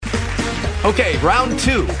Okay, round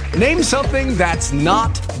two. Name something that's not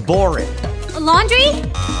boring. A laundry?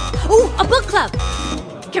 Ooh, a book club.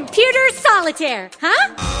 Computer solitaire,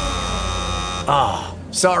 huh? Ah,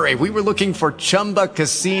 oh, sorry, we were looking for Chumba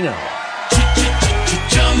Casino.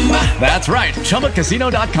 That's right,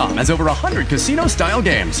 ChumbaCasino.com has over 100 casino-style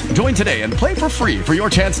games. Join today and play for free for your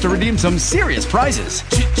chance to redeem some serious prizes.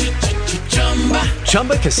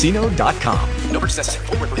 ChumbaCasino.com. No purchase necessary.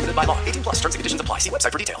 Void where prohibited by law. 18 plus. Terms and conditions apply. See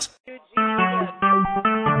website for details.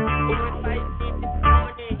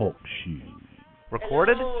 Talk shoes.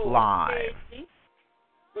 Recorded live.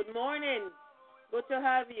 Good morning. Good to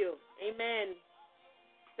have you. Amen.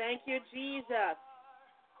 Thank you, Jesus.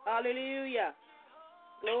 Hallelujah.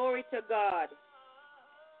 Glory to God.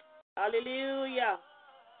 Hallelujah.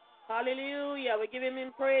 Hallelujah. We give him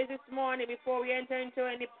in praise this morning before we enter into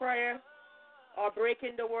any prayer or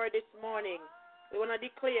breaking the word this morning. We want to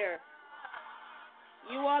declare,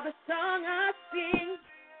 you are the song I sing.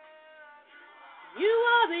 You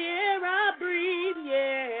are the air I breathe,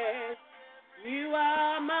 yes. You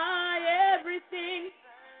are my everything.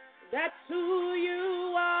 That's who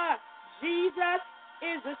you are. Jesus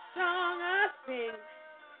is the song I sing.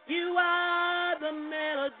 You are the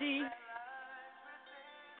melody.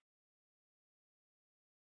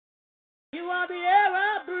 You are the air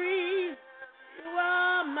I breathe. You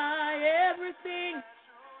are my everything.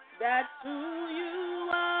 That's who you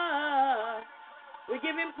are. We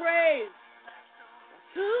give him praise.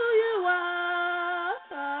 That's who you are.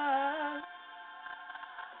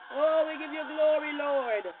 Oh, we give you glory,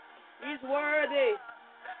 Lord. He's worthy.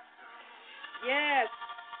 Yes.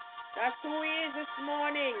 That's who he is this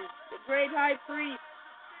morning, the great high priest.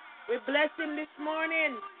 We bless him this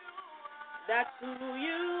morning. That's who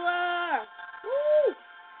you are. Woo!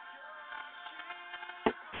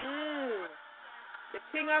 The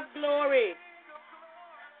King of glory.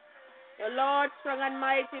 The Lord strong and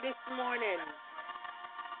mighty this morning.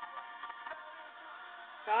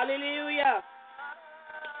 Hallelujah.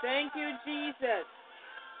 Thank you, Jesus.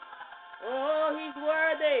 Oh, he's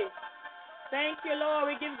worthy. Thank you, Lord.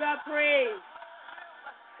 We give God praise.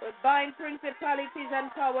 We bind principalities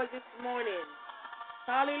and powers this morning.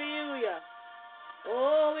 Hallelujah.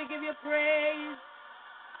 Oh, we give you praise.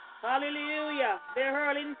 Hallelujah. They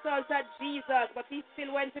hurl insults at Jesus, but he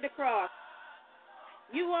still went to the cross.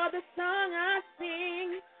 You are the song I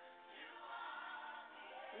sing.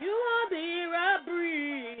 You are the air I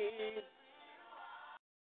breathe.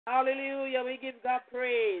 Hallelujah. We give God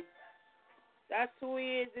praise. That's who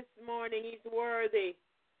he is this morning. He's worthy.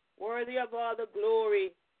 Worthy of all the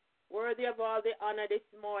glory. Worthy of all the honor this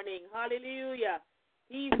morning. Hallelujah.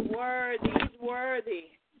 He's worthy. He's worthy.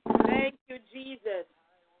 Thank you, Jesus.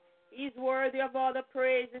 He's worthy of all the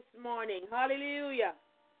praise this morning. Hallelujah.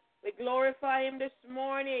 We glorify him this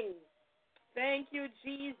morning. Thank you,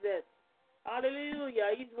 Jesus.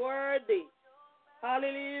 Hallelujah. He's worthy.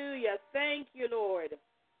 Hallelujah. Thank you, Lord.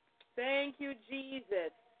 Thank you,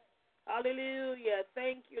 Jesus. Hallelujah.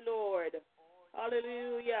 Thank you, Lord.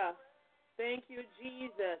 Hallelujah. Thank you,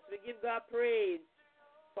 Jesus. We give God praise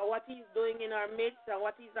for what he's doing in our midst and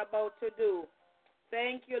what he's about to do.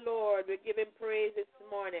 Thank you, Lord. We give him praise this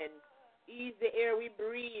morning. He's the air we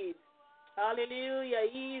breathe. Hallelujah.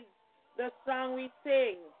 He's the song we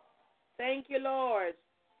sing. Thank you, Lord.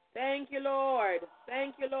 Thank you, Lord.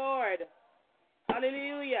 Thank you, Lord.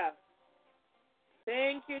 Hallelujah.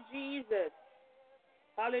 Thank you, Jesus.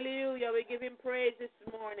 Hallelujah. We give him praise this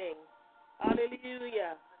morning.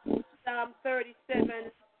 Hallelujah. Psalm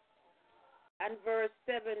 37 and verse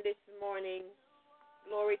 7 this morning.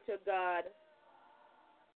 Glory to God.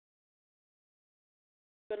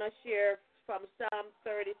 I'm going to share from Psalm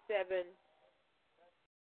 37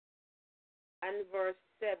 and verse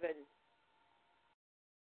 7.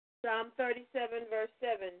 Psalm 37 verse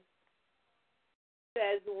 7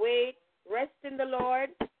 says, wait, rest in the Lord,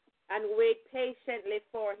 and wait patiently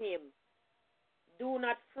for him. Do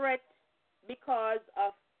not fret because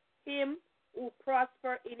of him who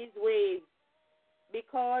prosper in his ways,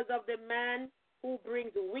 because of the man who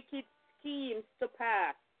brings wicked schemes to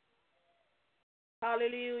pass.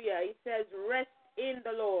 Hallelujah. He says, rest in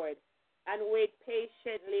the Lord and wait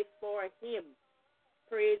patiently for him.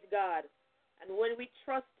 Praise God. And when we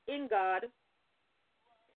trust in God,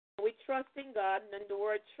 and the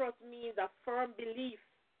word trust means a firm belief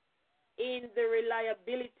in the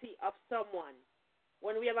reliability of someone.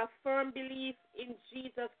 When we have a firm belief in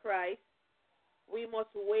Jesus Christ, we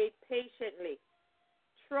must wait patiently.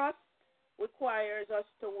 Trust requires us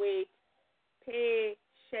to wait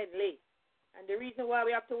patiently. And the reason why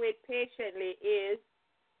we have to wait patiently is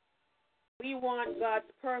we want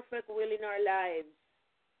God's perfect will in our lives.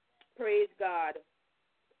 Praise God.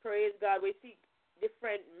 Praise God. We see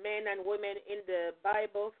different men and women in the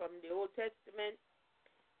Bible from the Old Testament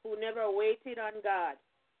who never waited on God.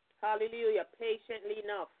 Hallelujah. Patiently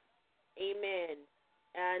enough. Amen.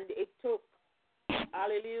 And it took,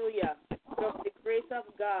 hallelujah, just the grace of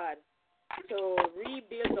God to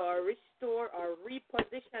rebuild or restore or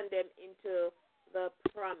reposition them into the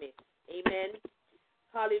promise. Amen.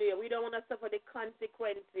 Hallelujah. We don't want to suffer the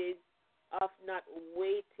consequences of not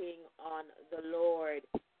waiting on the Lord.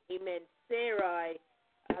 Amen. Sarai,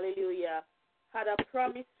 hallelujah, had a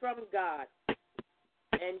promise from God.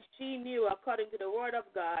 And she knew, according to the word of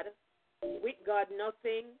God, with God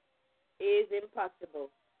nothing is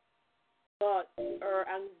impossible. But her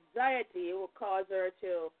anxiety will cause her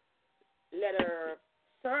to let her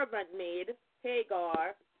servant maid,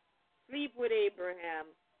 Hagar, sleep with Abraham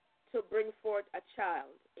to bring forth a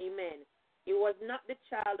child. Amen. It was not the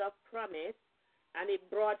child of promise, and it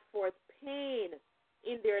brought forth pain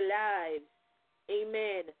in their lives.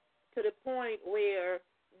 Amen. To the point where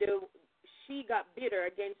she got bitter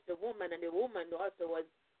against the woman, and the woman also was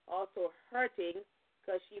hurting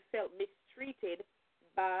because she felt mistreated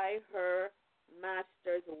by her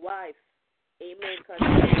master's wife. Amen. Because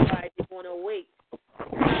everybody didn't want to wait.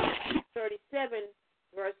 Psalm 37,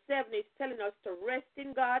 verse 7 is telling us to rest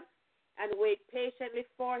in God and wait patiently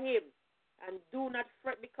for Him. And do not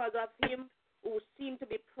fret because of him who seem to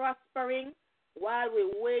be prospering while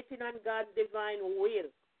we're waiting on God's divine will.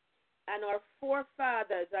 And our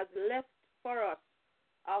forefathers have left for us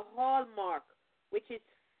a hallmark, which is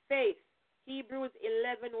faith. Hebrews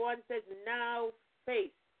 11:1 says, now faith.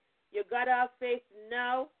 You got to have faith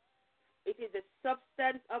now. It is the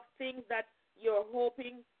substance of things that you're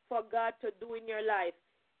hoping for God to do in your life.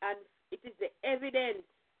 And it is the evidence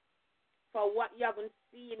for what you haven't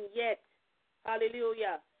seen yet.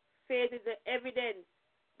 Hallelujah. Faith is the evidence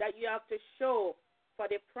that you have to show for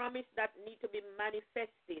the promise that need to be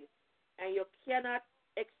manifested. And you cannot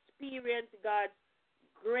experience God's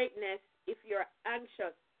greatness if you're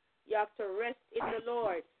anxious. You have to rest in the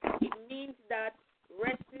Lord. It means that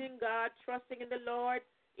resting in God, trusting in the Lord,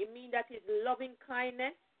 it means that His loving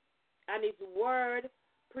kindness and His word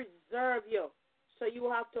preserve you. So you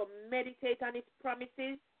have to meditate on His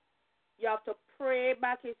promises. You have to pray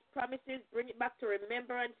back His promises, bring it back to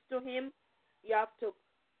remembrance to Him. You have to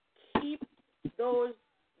keep those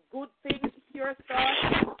good things, pure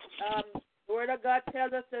thoughts. The Word of God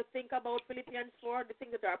tells us to think about Philippians 4, the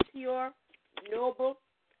things that are pure, noble,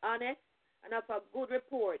 honest, and of a good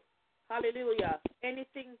report. Hallelujah.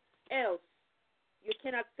 Anything else, you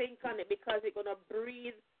cannot think on it because it's going to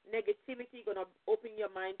breathe negativity, going to open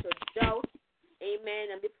your mind to doubt.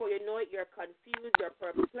 Amen. And before you know it, you're confused, you're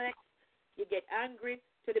perplexed. You get angry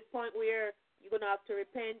to the point where you're going to have to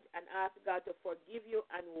repent and ask God to forgive you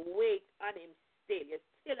and wait on Him still. You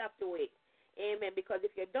still have to wait. Amen. Because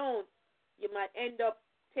if you don't, you might end up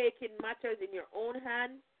taking matters in your own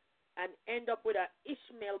hands and end up with an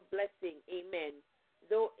Ishmael blessing. Amen.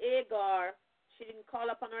 Though Hagar, she didn't call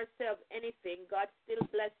upon herself anything, God still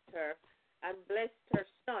blessed her and blessed her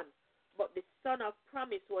son. But the son of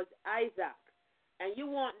promise was Isaac. And you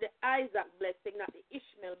want the Isaac blessing, not the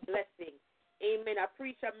Ishmael blessing. Amen. I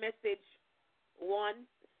preach a message, one,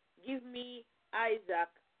 give me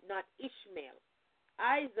Isaac, not Ishmael.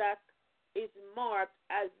 Isaac is marked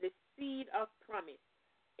as the seed of promise.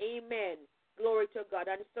 Amen. Glory to God.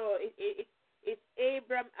 And so it's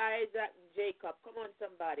Abram, Isaac, Jacob. Come on,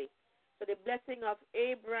 somebody. So the blessing of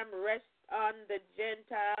Abram rests on the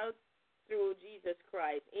Gentiles through Jesus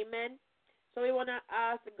Christ. Amen. So we want to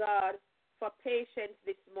ask God for patience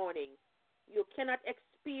this morning. You cannot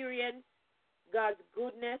experience God's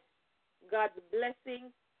goodness, God's blessing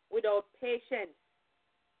without patience.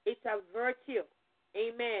 It's a virtue.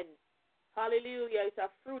 Amen. Hallelujah. It's a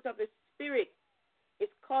fruit of the Spirit.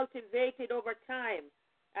 It's cultivated over time.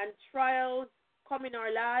 And trials come in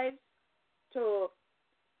our lives to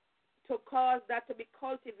cause that to be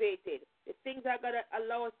cultivated. The things that God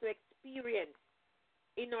allow us to experience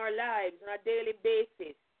in our lives on a daily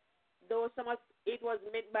basis. Though some of it was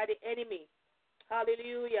meant by the enemy.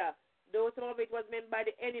 Hallelujah. Though some of it was meant by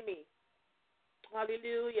the enemy.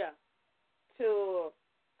 Hallelujah. To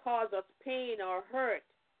cause us pain or hurt.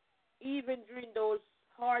 Even during those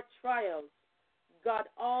hard trials, God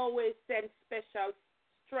always sends special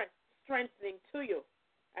strengthening to you.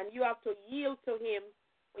 And you have to yield to Him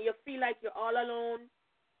when you feel like you're all alone,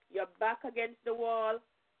 you're back against the wall.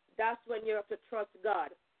 That's when you have to trust God.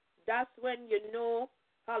 That's when you know,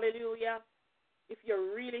 hallelujah, if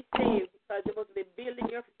you're really saved, because you must be building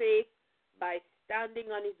your faith by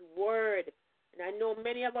standing on His word. And I know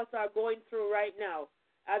many of us are going through right now.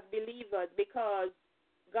 as believers because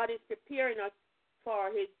God is preparing us for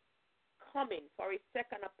his coming, for his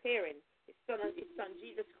second appearing, his son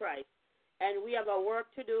Jesus Christ. And we have a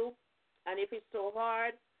work to do, and if it's so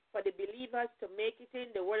hard for the believers to make it in,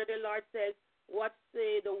 the word of the Lord says, what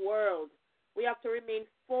say the world? We have to remain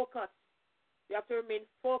focused. We have to remain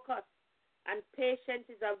focused. And patience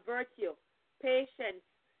is a virtue. Patience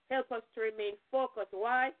helps us to remain focused.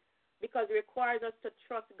 Why? Because it requires us to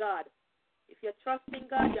trust God. If you're trusting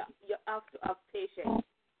God, you have to have patience.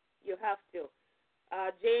 You have to.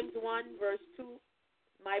 James 1 verse 2,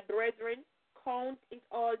 my brethren, count it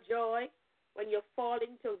all joy when you fall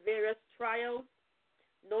into various trials,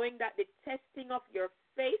 knowing that the testing of your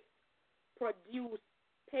faith produce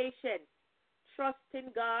patience. Trust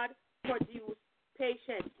in God produce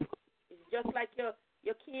patience. It's just like you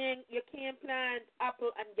can't plant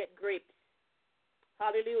apple and get grapes.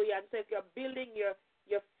 Hallelujah. And so if you're building your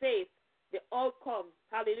faith, the outcome,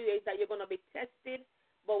 hallelujah, is that you're going to be tested,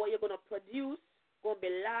 but what you're going to produce going to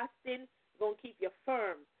be lasting, going to keep you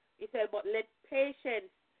firm. He said, but let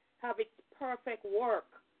patience have its perfect work,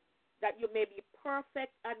 that you may be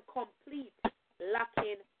perfect and complete,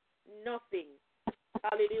 lacking nothing.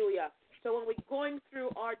 Hallelujah. So when we're going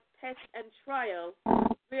through our tests and trials,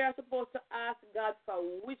 we are supposed to ask God for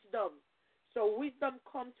wisdom. So wisdom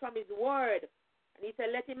comes from his word. And he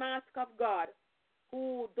said, let him ask of God,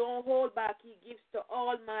 who don't hold back, he gives to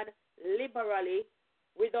all man liberally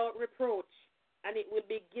without reproach, and it will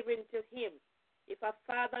be given to him. If a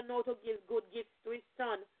father knows to give good gifts to his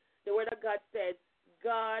son, the word of God says,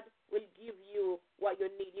 God will give you what you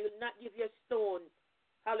need. He will not give you a stone,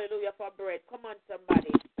 hallelujah, for bread. Come on,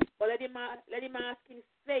 somebody. But let him ask in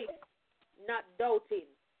faith, not doubting.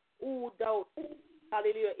 Who doubts,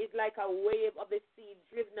 hallelujah, is like a wave of the sea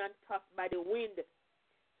driven and tossed by the wind.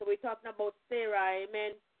 So we're talking about Sarah,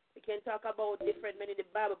 amen. We can talk about different men in the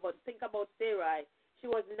Bible, but think about Sarah. She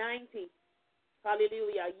was 90,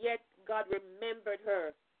 hallelujah, yet God remembered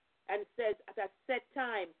her and says, at a set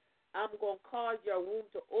time, I'm going to cause your womb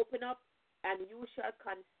to open up, and you shall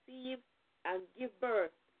conceive and give birth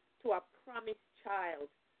to a promised child.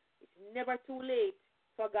 It's never too late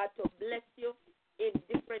for God to bless you in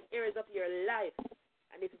different areas of your life.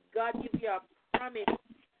 And if God gives you a promise,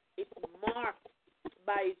 it's marked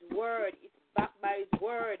by his word. It's backed by his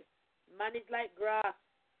word. Man is like grass.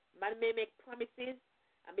 Man may make promises,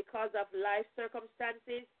 and because of life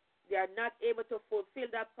circumstances, they are not able to fulfill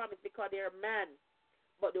that promise because they are man.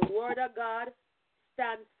 But the word of God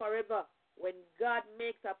stands forever. When God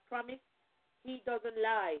makes a promise, he doesn't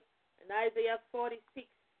lie. In Isaiah 46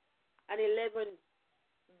 and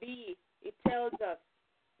 11b, it tells us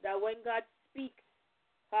that when God speaks,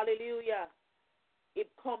 hallelujah, it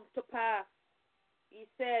comes to pass. He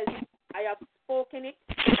says, I have spoken it,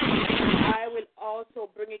 I will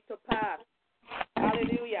also bring it to pass.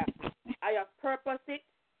 Hallelujah. I have purposed it,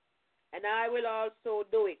 and I will also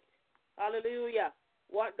do it. Hallelujah.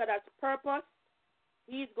 What God has purposed,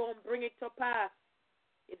 he's going to bring it to pass.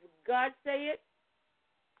 If God say it,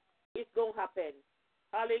 it's going to happen.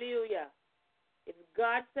 Hallelujah. If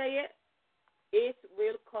God say it, it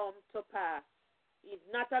will come to pass. He's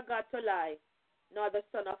not a God to lie, nor the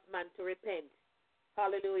Son of Man to repent.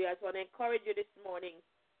 Hallelujah. I just want to encourage you this morning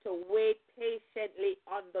to wait patiently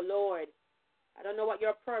on the Lord. I don't know what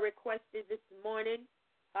your prayer request is this morning.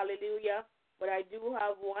 Hallelujah. But I do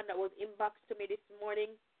have one that was inboxed to me this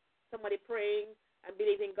morning. Somebody praying and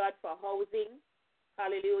believing God for housing.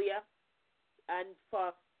 Hallelujah. And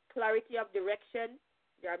for clarity of direction.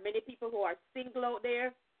 There are many people who are single out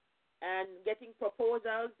there and getting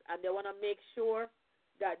proposals, and they want to make sure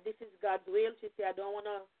that this is God's will. She said, I don't want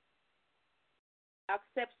to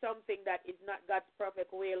accept something that is not God's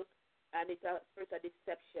perfect will, and it's a spirit of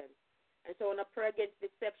deception. And so I want to pray against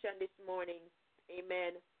deception this morning.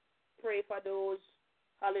 Amen. Pray for those,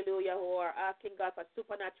 hallelujah, who are asking God for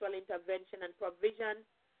supernatural intervention and provision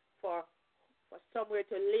for somewhere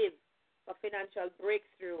to live, for financial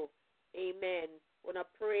breakthrough. Amen. I want to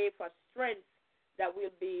pray for strength that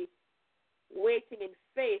we'll be waiting in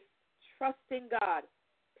faith, trusting God,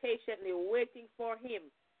 patiently waiting for him,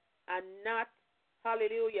 and not,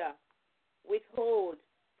 hallelujah, withhold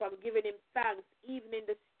from giving him thanks even in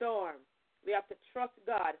the storm. We have to trust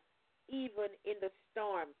God even in the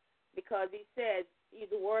storm because he says he's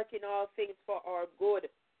working all things for our good.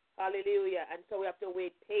 Hallelujah. And so we have to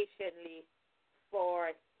wait patiently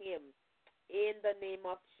for him in the name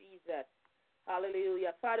of Jesus.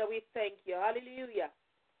 Hallelujah. Father, we thank you. Hallelujah.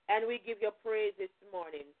 And we give you praise this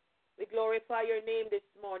morning. We glorify your name this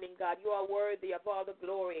morning, God. You are worthy of all the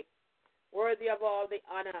glory, worthy of all the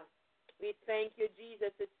honor. We thank you, Jesus,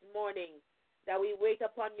 this morning that we wait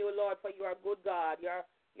upon you, Lord, for you are a good God. You're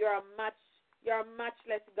a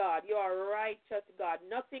matchless God. You are a righteous God.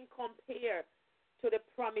 Nothing compared to the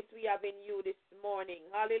promise we have in you this morning.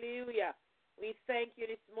 Hallelujah. We thank you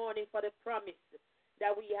this morning for the promise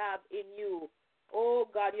that we have in you. Oh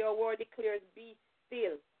God, your word declares, be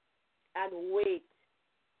still and wait.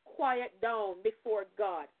 Quiet down before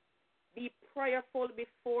God. Be prayerful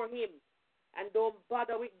before him. And don't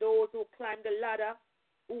bother with those who climb the ladder,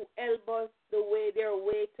 who elbow their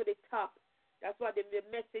way to the top. That's what the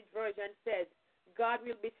Message version says. God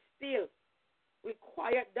will be still. We'll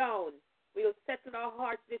quiet down. We'll settle our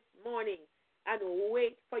hearts this morning and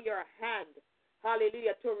wait for your hand.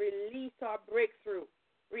 Hallelujah. To release our breakthrough.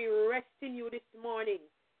 We rest in you this morning.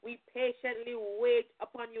 We patiently wait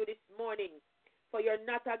upon you this morning. For you're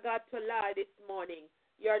not a God to lie this morning.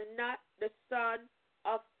 You're not the Son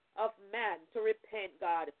of man to repent,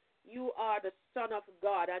 God. You are the Son of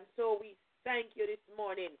God. And so we thank you this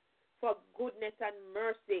morning for goodness and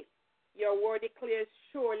mercy. Your word declares,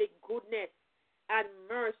 surely goodness and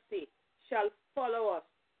mercy shall follow us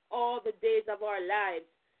all the days of our lives.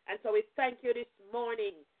 And so we thank you this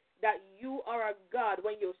morning that you are a God.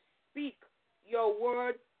 When you speak, your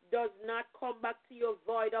word does not come back to you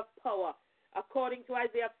void of power. According to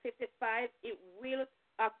Isaiah 55, it will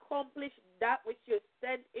accomplish that which you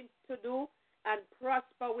sent it to do and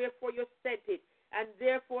prosper wherefore you sent it. And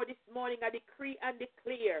therefore this morning I decree and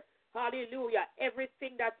declare, hallelujah,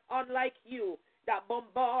 everything that's unlike you, that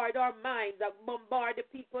bombard our minds, that bombard the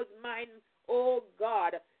people's mind, oh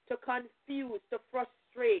God, to confuse, to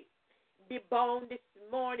frustrate, be bound this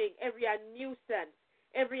morning, every nuisance,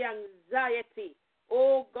 every anxiety,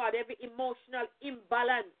 oh God, every emotional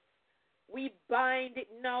imbalance. We bind it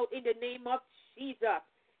now in the name of Jesus.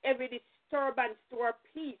 Every disturbance to our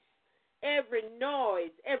peace, every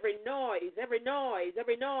noise, every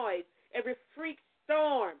freak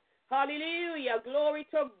storm. Hallelujah. Glory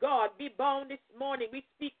to God. Be bound this morning. We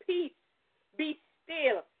speak peace. Be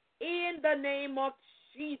still in the name of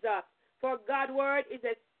Jesus. For God's word is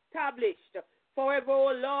established forever,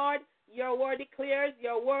 O Lord. Your word declares,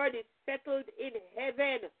 your word is settled in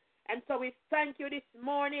heaven. And so we thank you this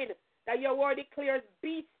morning that your word declares,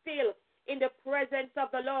 be still in the presence of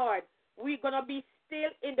the Lord. We're going to be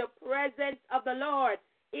still in the presence of the Lord.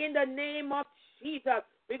 In the name of Jesus,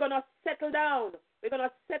 we're going to settle down. We're going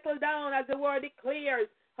to settle down as the word declares.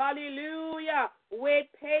 Hallelujah. Wait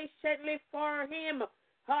patiently for him.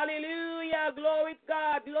 Hallelujah. Glory to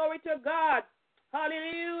God. Glory to God.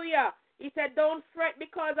 Hallelujah. He said, don't fret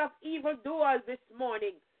because of evildoers this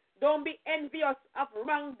morning. Don't be envious of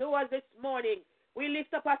wrongdoers this morning. We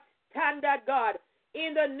lift up a standard, God,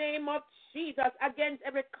 in the name of Jesus, against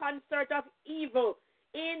every concert of evil.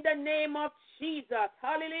 In the name of Jesus.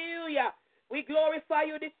 Hallelujah. We glorify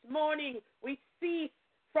you this morning. We cease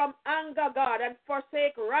from anger, God, and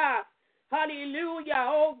forsake wrath. Hallelujah.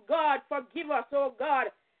 Oh, God, forgive us, oh, God.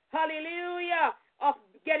 Hallelujah. Of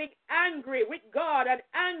getting angry with God and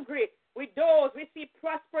angry with those we see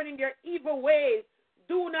prospering in their evil ways.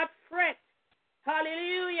 Do not fret.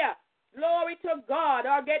 Hallelujah. Glory to God.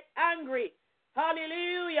 Or get angry.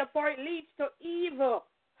 Hallelujah. For it leads to evil.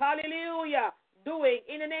 Hallelujah. Doing.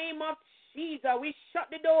 In the name of Jesus, we shut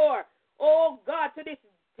the door, oh God, to this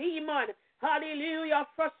demon. Hallelujah.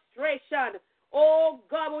 Frustration. Oh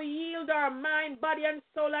God, we yield our mind, body, and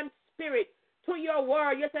soul and spirit to your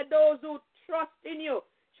word. You said those who trust in you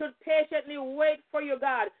should patiently wait for you,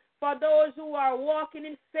 God. For those who are walking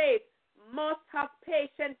in faith must have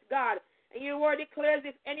patience, God. And your word declares,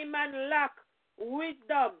 if any man lack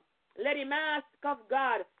wisdom, let him ask of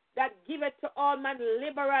God, that giveth to all men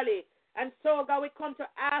liberally. And so, God, we come to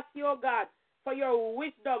ask you, oh God, for your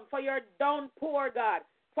wisdom, for your downpour, God,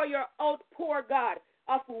 for your outpour, God,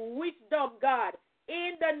 of wisdom, God,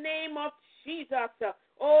 in the name of Jesus.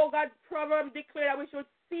 Oh God, Proverbs declare that we should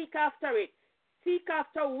seek after it. Seek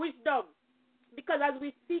after wisdom. Because as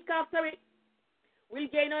we seek after it, we'll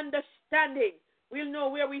gain understanding. We'll know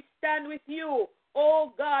where we stand with you.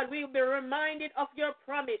 Oh God, we'll be reminded of your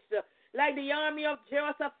promise. Like the army of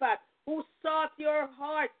Jehoshaphat, who sought your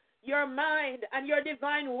heart, your mind, and your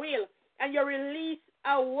divine will. And you release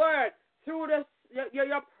a word through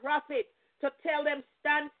your prophet to tell them,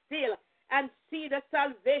 stand still and see the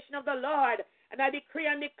salvation of the Lord. And I decree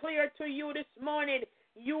and declare to you this morning,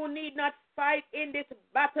 you need not fight in this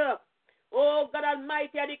battle. Oh God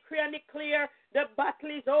Almighty, I decree and declare the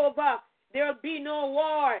battle is over. There will be no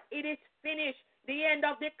war. It is finished. The end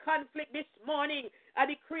of the conflict this morning. I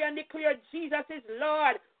decree and declare Jesus is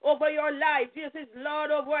Lord over your life. Jesus is Lord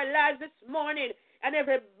over our lives this morning. And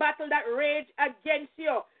every battle that rage against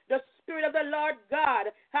you, the Spirit of the Lord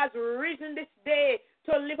God has risen this day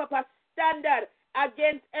to lift up a standard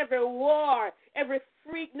against every war, every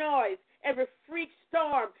freak noise, every freak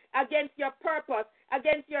storm, against your purpose,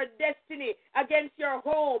 against your destiny, against your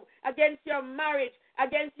home, against your marriage,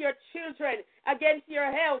 against your children, against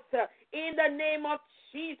your health. In the name of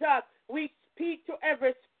Jesus, we speak to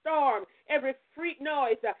every storm, every freak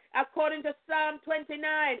noise. According to Psalm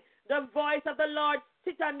 29, the voice of the Lord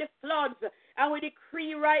sits on the floods, and we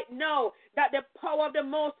decree right now that the power of the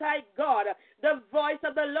Most High God, the voice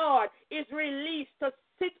of the Lord, is released to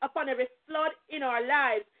sit upon every flood in our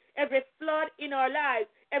lives, every flood in our lives,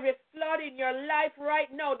 every flood in your life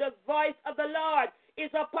right now. The voice of the Lord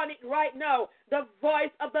is upon it right now. The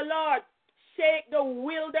voice of the Lord shake the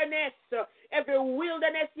wilderness, every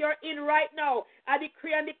wilderness you're in right now. I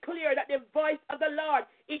decree and declare that the voice of the Lord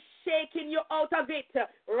is shaking you out of it.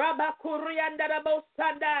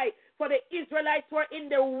 For the Israelites were in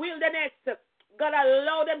the wilderness. God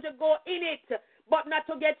allowed them to go in it, but not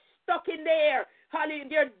to get stuck in there. Hallelujah.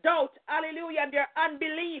 Their doubt, hallelujah, and their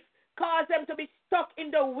unbelief caused them to be stuck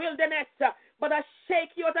in the wilderness. But I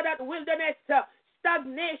shake you out of that wilderness,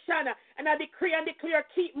 stagnation, and I decree and declare,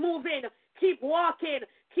 keep moving, keep walking,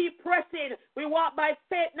 keep pressing. We walk by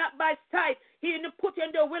faith, not by sight. He didn't put you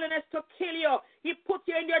in the wilderness to kill you. He put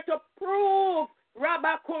you in there to prove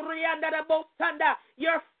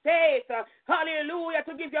your faith. Hallelujah.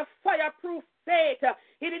 To give you fireproof faith.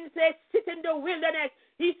 He didn't say sit in the wilderness.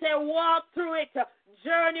 He said walk through it.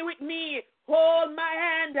 Journey with me. Hold my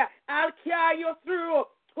hand. I'll carry you through.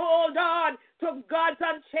 Hold on to God's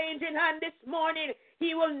unchanging hand this morning.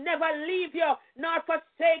 He will never leave you nor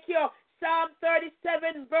forsake you. Psalm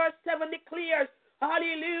 37 verse 7 declares,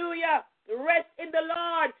 hallelujah, rest in the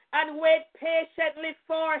Lord and wait patiently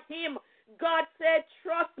for him. God said,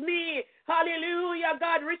 trust me. Hallelujah.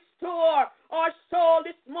 God, restore our soul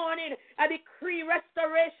this morning. I decree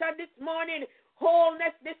restoration this morning,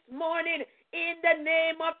 wholeness this morning, in the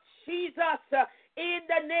name of Jesus. In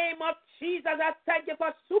the name of Jesus, I thank you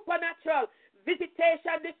for supernatural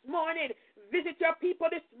visitation this morning. Visit your people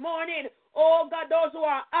this morning. Oh, God, those who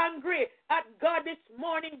are angry at God this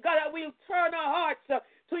morning, God, that will turn our hearts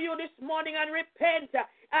to you this morning and repent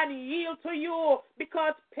and yield to you,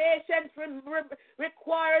 because patience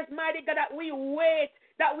requires, mighty God, that we wait,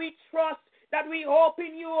 that we trust, that we hope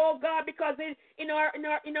in you, oh God, because in our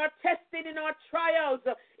testing, in our trials,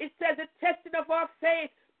 it says the testing of our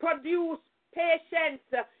faith produce patience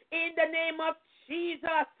in the name of Jesus.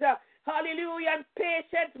 Hallelujah. And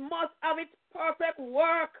patience must have its perfect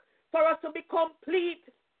work for us to be complete.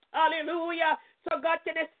 Hallelujah. So God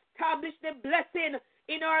can establish the blessing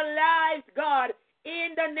in our lives, God,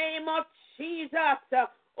 in the name of Jesus.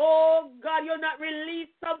 Oh God, you'll not release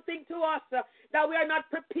something to us that we are not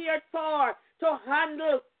prepared for, to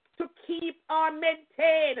handle, to keep or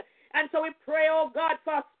maintain. And so we pray, oh God,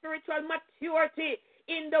 for spiritual maturity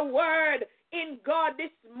in the word, in God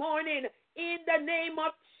this morning, in the name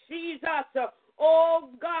of Jesus. Oh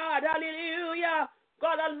God, hallelujah.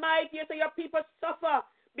 God Almighty, so your people suffer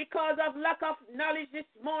because of lack of knowledge this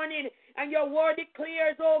morning. And your word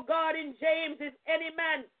declares, oh God, in James, is any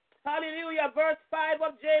man, hallelujah, verse 5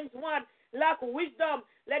 of James 1, lack wisdom,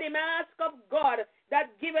 let him ask of God,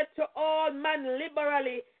 that giveth to all men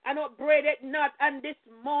liberally and upbraideth not. And this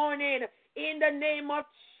morning, in the name of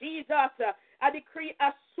Jesus, I decree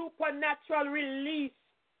a supernatural release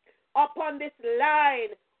upon this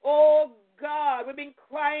line. Oh God, we've been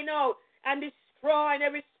crying out and destroying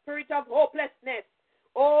every spirit of hopelessness.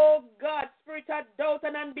 Oh God, spirit of doubt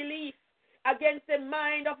and unbelief against the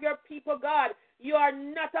mind of your people, God. You are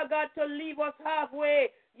not a God to leave us halfway.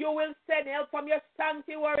 You will send help from your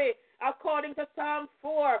sanctuary, according to Psalm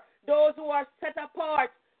 4. Those who are set apart,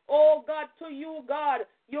 oh God, to you, God,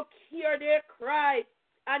 you hear their cry,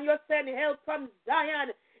 and you send help from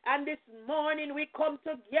Zion. And this morning we come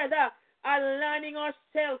together, aligning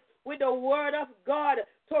ourselves with the word of God,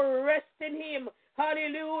 to rest in him.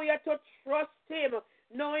 Hallelujah, to trust him,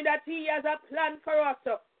 knowing that he has a plan for us,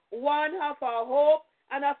 one of a hope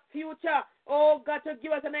and a future. Oh God, to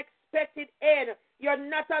give us an expected end. You're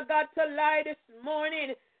not a God to lie this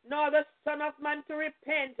morning, nor the Son of Man to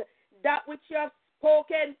repent. That which you have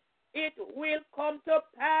spoken, it will come to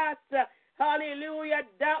pass. Hallelujah.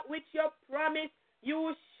 That which you promised,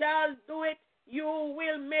 you shall do it. You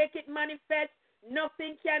will make it manifest.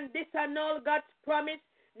 Nothing can disannul God's promise.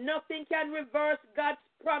 Nothing can reverse God's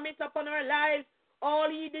promise upon our lives. All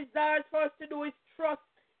he desires for us to do is trust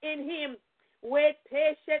in him. Wait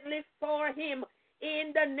patiently for him.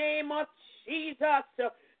 In the name of Jesus,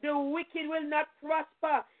 the wicked will not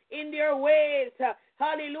prosper in their ways.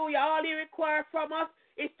 Hallelujah. All he requires from us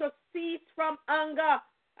is to cease from anger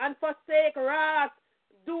and forsake wrath.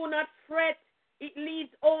 Do not fret. It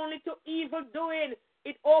leads only to evil doing.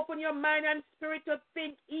 It opens your mind and spirit to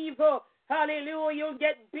think evil. Hallelujah. You'll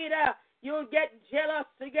get bitter. You'll get jealous.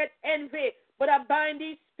 You'll get envy. But I bind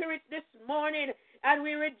these spirits this morning, and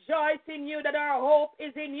we rejoice in you that our hope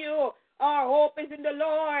is in you. Our hope is in the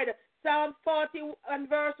Lord. Psalm 40 and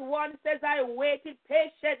verse 1 says, I waited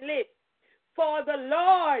patiently for the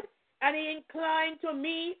Lord, and he inclined to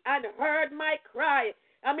me and heard my cry.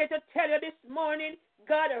 I'm here to tell you this morning,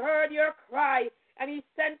 God heard your cry, and he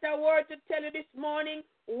sent a word to tell you this morning,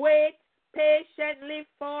 wait patiently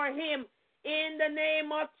for him. In the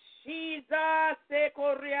name of Jesus.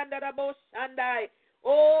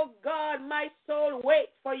 Oh God, my soul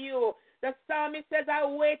waits for you. The psalmist says, I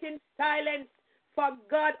wait in silence for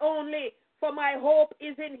God only, for my hope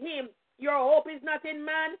is in him. Your hope is not in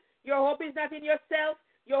man. Your hope is not in yourself.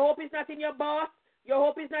 Your hope is not in your boss. Your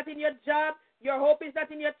hope is not in your job. Your hope is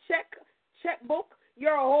not in your checkbook.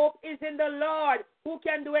 Your hope is in the Lord, who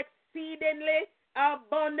can do exceedingly,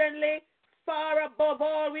 abundantly, far above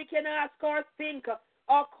all we can ask or think,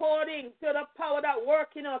 according to the power that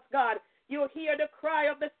works in us, God. You hear the cry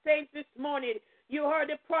of the saints this morning. You heard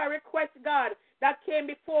the prayer request, God, that came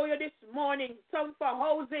before you this morning. Some for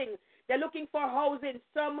housing. They're looking for housing.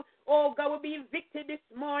 Some, oh God, will be evicted this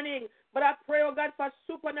morning. But I pray, oh God, for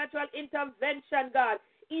supernatural intervention, God.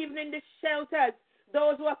 Even in the shelters,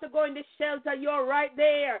 those who have to go in the shelter, you're right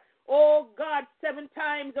there. Oh God, 7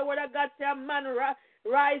 times the word of God says, man,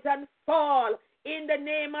 rise and fall. In the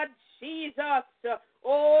name of Jesus.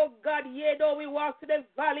 Oh God, yea, though we walk to the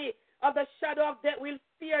valley of the shadow of death, we'll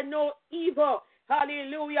fear no evil.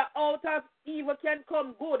 Hallelujah. Out of evil can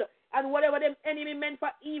come good. And whatever the enemy meant for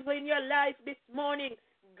evil in your life this morning,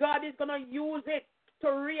 God is going to use it to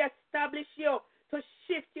reestablish you, to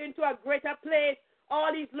shift you into a greater place.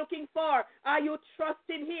 All he's looking for, are you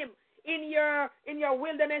trusting him in your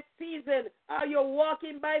wilderness season? Are you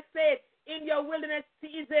walking by faith in your wilderness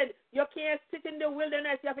season? You can't sit in the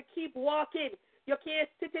wilderness. You have to keep walking. You can't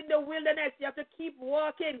sit in the wilderness. You have to keep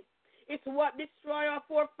walking. It's what destroyed our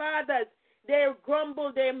forefathers. They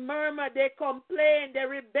grumble, they murmur, they complain, they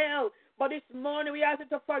rebel. But this morning we ask you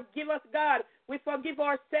to forgive us, God. We forgive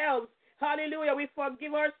ourselves. Hallelujah. We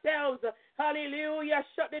forgive ourselves. Hallelujah.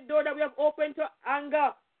 Shut the door that we have opened to anger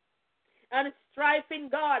and strife in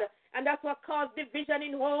God. And that's what caused division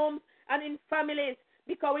in homes and in families,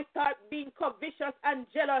 because we start being covetous and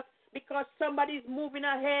jealous because somebody's moving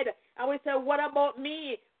ahead. And we say, what about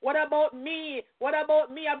me? What about me? What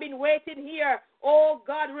about me? I've been waiting here. Oh,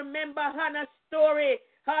 God, remember Hannah's story.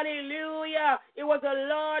 Hallelujah. It was the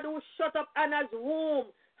Lord who shut up Hannah's womb.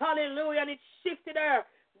 Hallelujah. And it shifted her,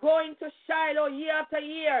 going to Shiloh year after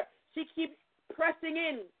year. She keeps pressing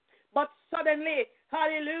in. But suddenly,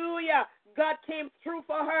 hallelujah, God came through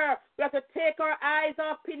for her. We have to take our eyes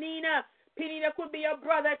off Penina. Penina could be your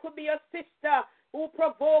brother, it could be your sister, who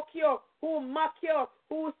provoke you, who mock you,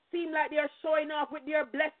 who seem like they're showing off with their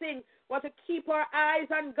blessing. We have to keep our eyes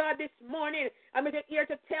on God this morning. I'm here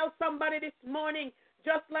to tell somebody this morning,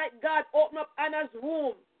 just like God opened up Anna's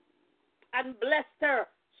womb and blessed her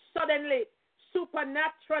suddenly,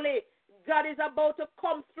 supernaturally, God is about to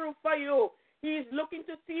come through for you. He's looking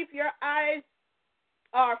to see if your eyes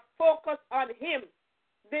are focused on him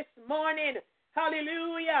this morning.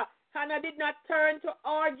 Hallelujah. Hannah did not turn to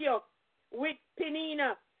argue with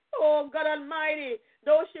Penina. Oh, God Almighty,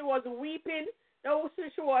 though she was weeping, though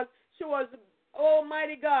she was,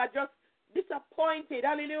 Almighty God, just disappointed.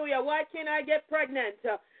 Hallelujah. Why can't I get pregnant?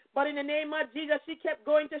 But in the name of Jesus, she kept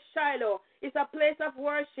going to Shiloh. It's a place of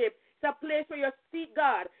worship. It's a place where you seek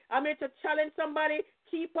God. I'm here to challenge somebody.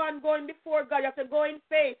 Keep on going before God. You have to go in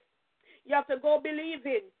faith. You have to go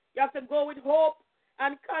believing. You have to go with hope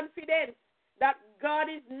and confidence that God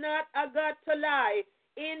is not a God to lie.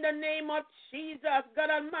 In the name of Jesus, God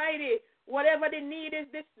Almighty, whatever the need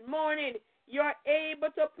is this morning, you're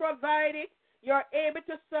able to provide it. You're able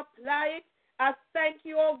to supply it. I thank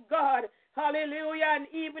you, oh God. Hallelujah. And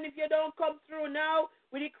even if you don't come through now,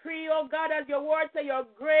 we decree, oh God, as your word says, your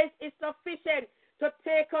grace is sufficient to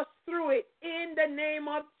take us through it in the name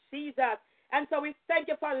of Jesus. And so we thank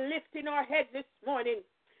you for lifting our heads this morning.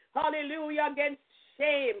 Hallelujah, against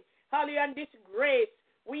shame. Hallelujah, and disgrace.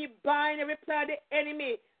 We bind every plan of the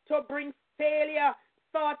enemy to bring failure,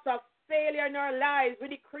 thoughts of failure in our lives. We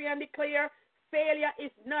decree and declare failure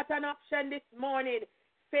is not an option this morning.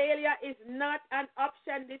 Failure is not an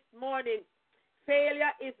option this morning.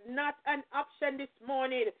 Failure is not an option this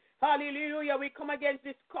morning. Hallelujah. We come against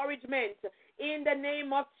discouragement in the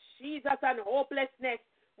name of Jesus and hopelessness.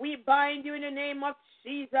 We bind you in the name of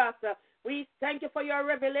Jesus. We thank you for your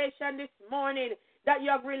revelation this morning that you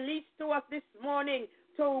have released to us this morning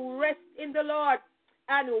to rest in the Lord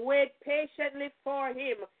and wait patiently for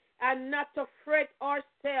him and not to fret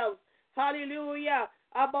ourselves, hallelujah,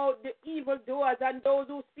 about the evildoers and those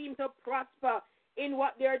who seem to prosper in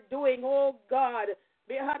what they're doing, oh God,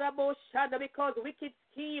 because wicked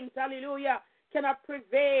schemes, hallelujah, cannot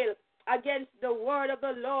prevail against the word of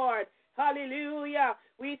the Lord. Hallelujah.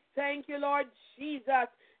 We thank you, Lord Jesus,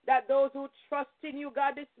 that those who trust in you,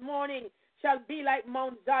 God, this morning shall be like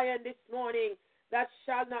Mount Zion this morning, that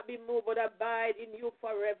shall not be moved but abide in you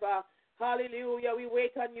forever. Hallelujah. We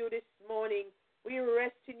wait on you this morning. We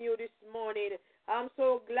rest in you this morning. I'm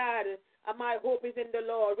so glad my hope is in the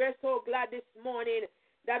Lord. We're so glad this morning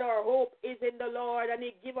that our hope is in the Lord, and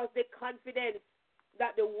he give us the confidence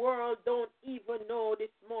that the world don't even know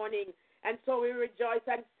this morning. And so we rejoice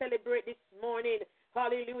and celebrate this morning,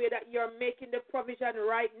 hallelujah, that you're making the provision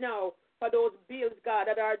right now for those bills, God,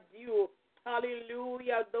 that are due.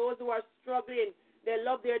 Hallelujah. Those who are struggling, they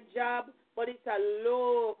love their job, but it's a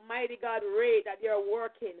low, mighty God, rate that they're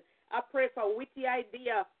working. I pray for witty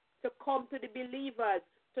idea to come to the believers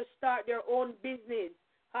to start their own business.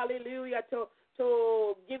 Hallelujah. To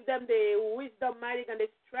give them the wisdom, mighty God, and the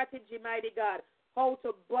strategy, mighty God, how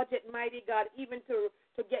to budget, mighty God, even to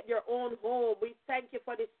get your own home. We thank you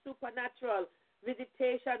for this supernatural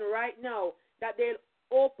visitation right now, that they'll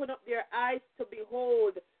open up their eyes to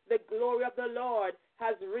behold the glory of the Lord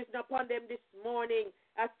has risen upon them this morning.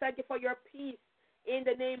 I thank you for your peace in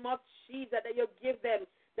the name of Jesus that you give them,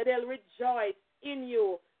 that they'll rejoice in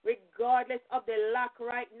you regardless of the lack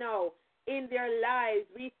right now in their lives.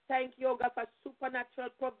 We thank you, God, for supernatural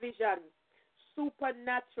provision,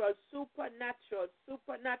 supernatural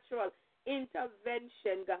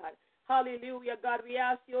intervention, God. Hallelujah, God. We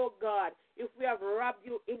ask you, oh God, if we have robbed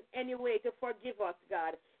you in any way, to forgive us,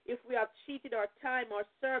 God. If we have cheated our time or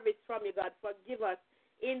service from you, God, forgive us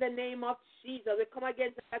in the name of Jesus. We come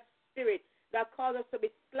against that spirit that causes us to be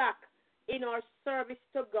slack in our service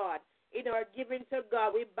to God, in our giving to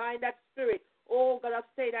God. We bind that spirit. Oh, God, I've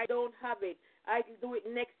said I don't have it. I'll do it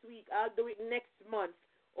next week. I'll do it next month.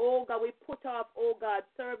 Oh, God, we put off, oh, God,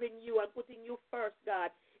 serving you and putting you first, God,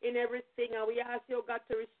 in everything. And we ask you, oh, God,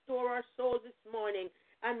 to restore our souls this morning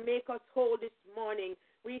and make us whole this morning.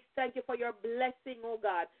 We thank you for your blessing, oh,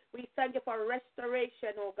 God. We thank you for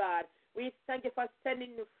restoration, oh, God. We thank you for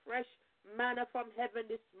sending the fresh manna from heaven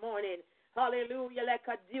this morning. Hallelujah, like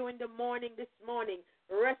a dew in the morning this morning.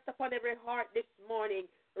 Rest upon every heart this morning.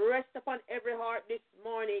 Rest upon every heart this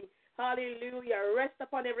morning. Hallelujah. Rest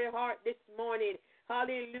upon every heart this morning.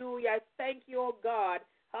 Hallelujah. Thank you, oh God.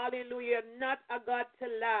 Hallelujah. Not a God to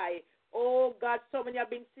lie. Oh God, so many have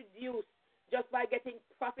been seduced just by getting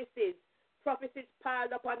prophecies. Prophecies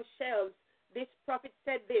piled up on shelves. This prophet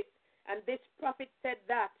said this, and this prophet said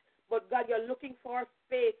that. But God, you're looking for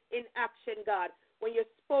faith in action, God. When you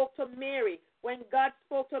spoke to Mary, when God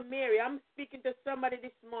spoke to Mary, I'm speaking to somebody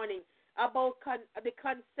this morning about the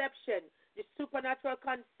conception, the supernatural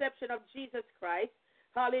conception of Jesus Christ.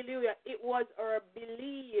 Hallelujah. It was our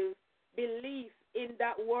belief in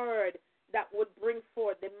that word that would bring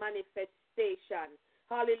forth the manifestation.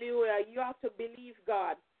 Hallelujah. You have to believe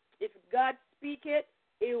God. If God speak it,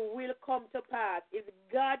 it will come to pass. If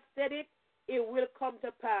God said it, it will come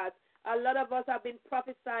to pass. A lot of us have been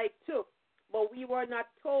prophesied to, but we were not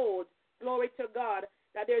told, glory to God,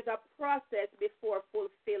 that there's a process before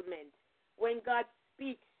fulfillment. When God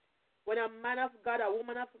speaks, when a man of God, a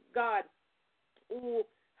woman of God who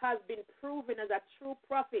has been proven as a true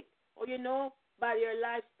prophet, or you know, by their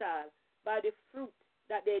lifestyle, by the fruit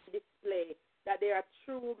that they display, that they are a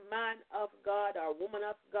true man of God or woman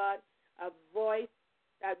of God, a voice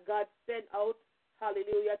that God sent out,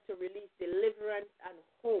 hallelujah, to release deliverance and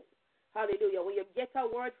hope. Hallelujah. When you get a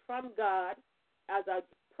word from God as a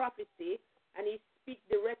prophecy, and he speaks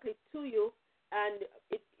directly to you, and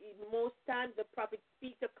most times the prophet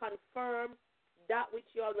speaks to confirm that which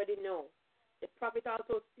you already know. The prophet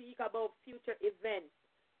also speaks about future events.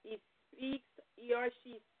 He or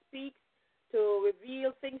she speaks to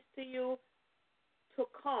reveal things to you to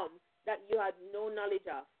come that you had no knowledge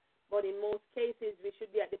of. But in most cases, we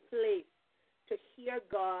should be at the place to hear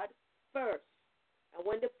God first. And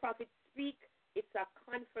when the prophet speaks, it's a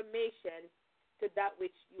confirmation to that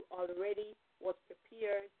which you already was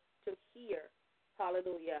prepared to hear.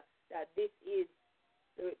 Hallelujah. That this is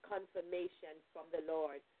the confirmation from the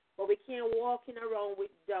Lord. But we can't walking around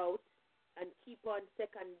with doubt and keep on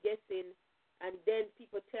second guessing, and then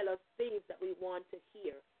people tell us things that we want to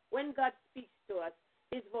hear. When God speaks to us,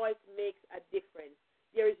 his voice makes a difference.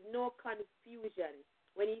 There is no confusion.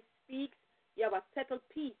 When he speaks, you have a settled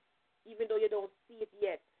peace even though you don't see it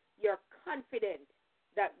yet, you're confident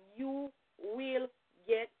that you will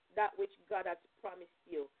get that which God has promised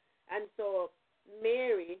you. And so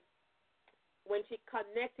Mary, when she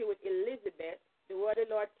connected with Elizabeth, the word of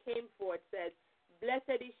the Lord came forth, says,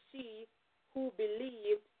 blessed is she who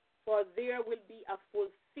believed, for there will be a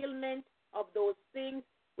fulfillment of those things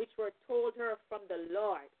which were told her from the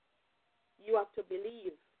Lord. You have to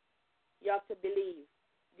believe. You have to believe.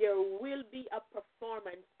 There will be a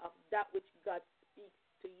performance of that which God speaks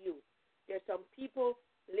to you. There's some people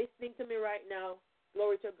listening to me right now,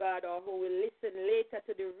 glory to God, or who will listen later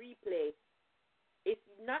to the replay. It's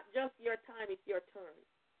not just your time, it's your turn.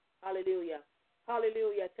 Hallelujah.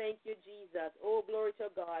 Hallelujah. Thank you, Jesus. Oh, glory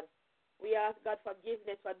to God. We ask God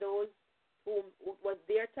forgiveness for those who was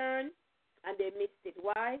their turn and they missed it.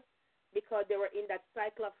 Why? Because they were in that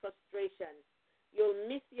cycle of frustration. You'll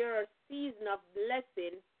miss your season of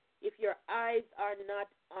blessing if your eyes are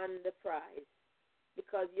not on the prize,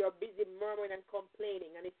 because you're busy murmuring and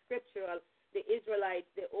complaining. And it's scriptural. The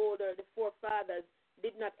Israelites, the forefathers,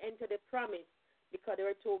 did not enter the promise because they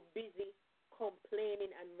were too busy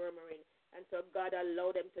complaining and murmuring. And so God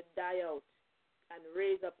allowed them to die out and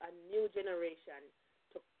raise up a new generation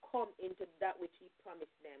to come into that which he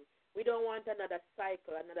promised them. We don't want another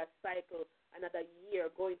cycle, another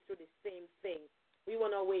year going through the same thing. We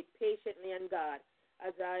want to wait patiently on God.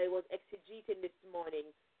 As I was exegeting this morning,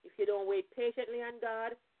 if you don't wait patiently on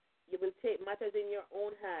God, you will take matters in your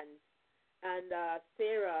own hands. And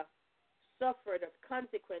Sarah suffered as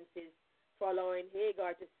consequences for allowing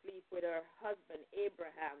Hagar to sleep with her husband,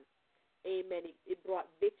 Abraham. Amen. It brought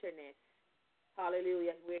bitterness.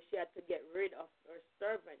 Hallelujah. Where she had to get rid of her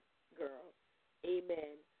servant girl.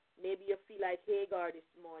 Amen. Maybe you feel like Hagar this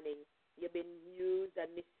morning. You've been used and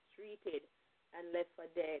mistreated and left for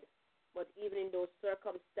dead. But even in those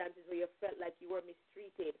circumstances where you felt like you were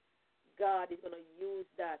mistreated, God is going to use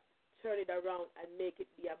that, turn it around, and make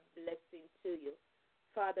it be a blessing to you.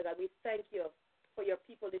 Father God, we thank you for your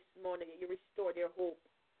people this morning. You restore their hope,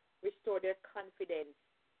 restore their confidence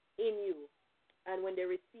in you. And when they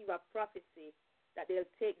receive a prophecy, that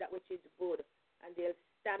they'll take that which is good and they'll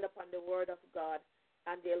stand upon the word of God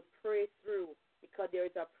and they'll pray through, because there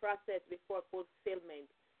is a process before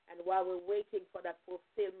fulfillment. And while we're waiting for that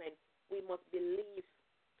fulfillment, we must believe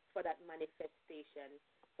for that manifestation.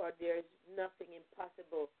 For there's nothing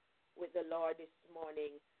impossible with the Lord this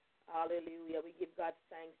morning. Hallelujah. We give God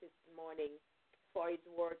thanks this morning for his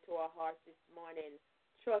word to our hearts this morning.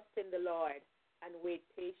 Trust in the Lord and wait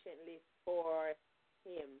patiently for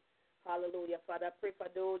him. Hallelujah. Father, I pray for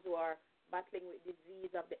those who are battling with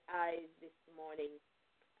disease of the eyes this morning.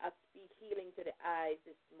 I speak healing to the eyes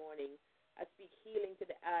this morning. I speak healing to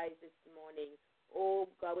the eyes this morning. Oh,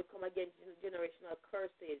 God, we come against generational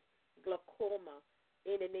curses, glaucoma,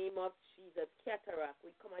 in the name of Jesus, cataract. We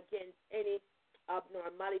come against any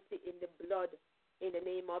abnormality in the blood, in the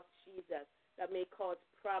name of Jesus, that may cause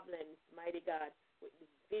problems, mighty God, with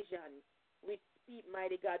vision. We speak,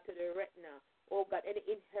 mighty God, to the retina. Oh, God, any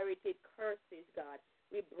inherited curses, God,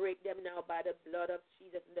 we break them now by the blood of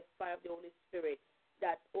Jesus and the fire of the Holy Spirit.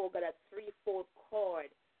 That, oh, God, that threefold cord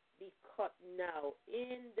be cut now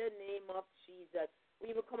in the name of Jesus.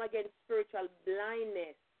 We will come against spiritual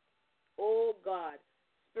blindness. Oh, God,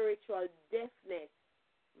 spiritual deafness.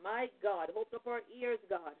 My God, open up our ears,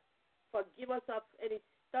 God. Forgive us of any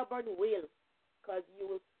stubborn will, because you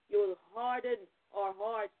will harden our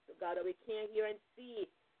hearts, God, that we can't hear and see.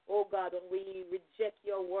 Oh, God, when we reject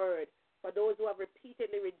your word. For those who have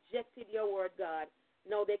repeatedly rejected your word, God,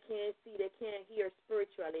 no, they can't see, they can't hear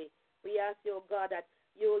spiritually. We ask you, oh God, that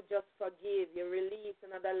you will just forgive, you release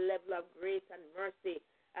another level of grace and mercy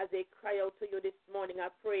as they cry out to you this morning.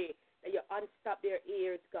 I pray that you unstop their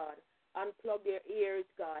ears, God, unplug their ears,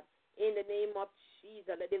 God, in the name of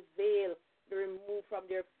Jesus. Let the veil be removed from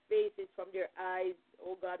their faces, from their eyes,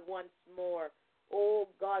 oh God, once more. Oh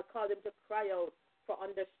God, call them to cry out for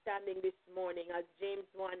understanding this morning, as James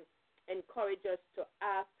 1 encourages us to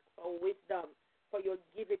ask for wisdom, for you'll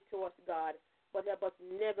give it to us, God. But help us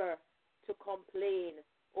never to complain,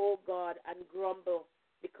 oh God, and grumble,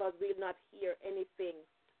 because we'll not hear anything.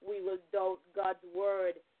 We will doubt God's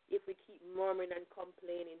word if we keep murmuring and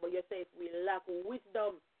complaining. But you say if we lack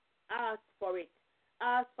wisdom, ask for it.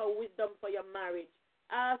 Ask for wisdom for your marriage.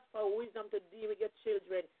 Ask for wisdom to deal with your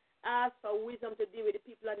children. Ask for wisdom to deal with the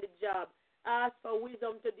people on the job. Ask for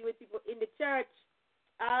wisdom to deal with people in the church.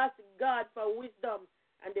 Ask God for wisdom.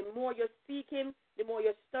 And the more you seek him, the more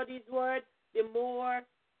you study his word, the more,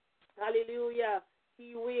 hallelujah,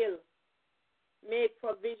 he will make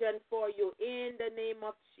provision for you in the name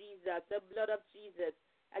of Jesus, the blood of Jesus,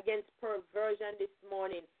 against perversion this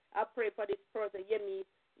morning, I pray for this person,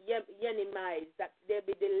 Yenimize, that they'll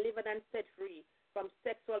be delivered and set free from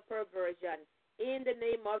sexual perversion. In the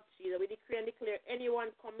name of Jesus, we decree and declare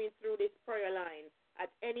anyone coming through this prayer line at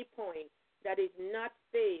any point that is not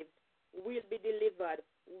saved will be delivered,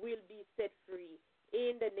 will be set free.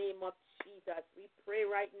 In the name of Jesus, we pray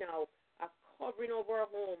right now a covering over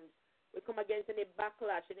our homes. We come against any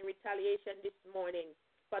backlash, any retaliation this morning.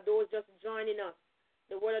 For those just joining us,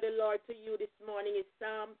 the word of the Lord to you this morning is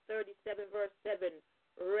Psalm 37, verse 7.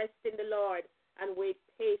 Rest in the Lord and wait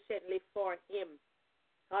patiently for him.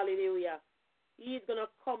 Hallelujah. He's going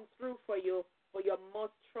to come through for you, but you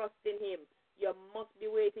must trust in him. You must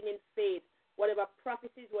be waiting in faith. Whatever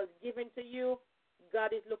prophecies was given to you,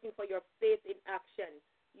 God is looking for your faith in action.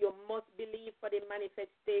 You must believe for the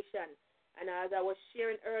manifestation. And as I was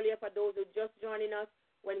sharing earlier, for those who just joining us,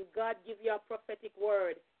 when God gives you a prophetic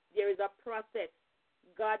word, there is a process.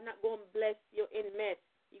 God not going to bless you in mess.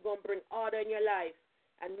 He's going to bring order in your life.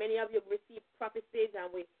 And many of you receive prophecies,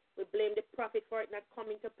 and we blame the prophet for it not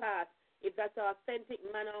coming to pass. If that's an authentic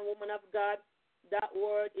man or woman of God, that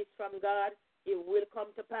word is from God. It will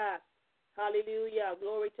come to pass. Hallelujah.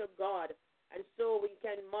 Glory to God. And so we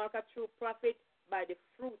can mark a true prophet by the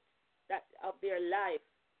fruit of their life,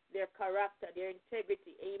 their character, their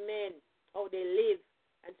integrity. Amen. How they live.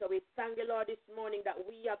 And so we thank the Lord this morning that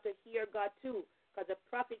we have to hear God too, because the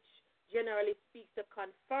prophet generally speaks to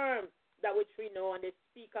confirm that which we know, and they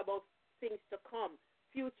speak about things to come,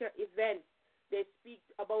 future events. They speak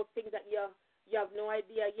about things that you have no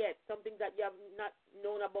idea yet, something that you have not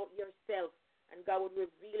known about yourself, and God would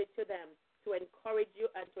reveal it to them to encourage you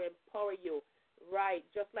and to empower you. Right,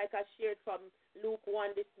 just like I shared from Luke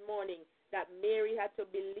 1 this morning, that Mary had to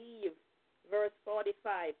believe, verse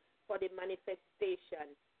 45, for the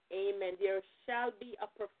manifestation. Amen. There shall be a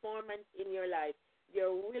performance in your life. There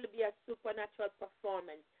will be a supernatural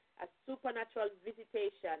performance, a supernatural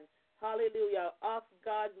visitation. Hallelujah. Of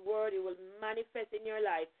God's word, it will manifest in your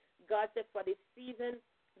life. God said for this season,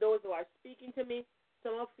 those who are speaking to me,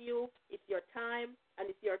 some of you, it's your time and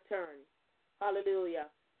it's your turn. Hallelujah.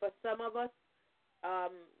 For some of us, I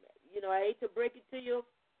hate to break it to you.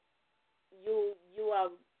 You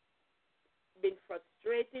have been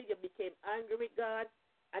frustrated. You became angry with God,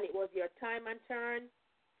 and it was your time and turn,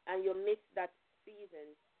 and you missed that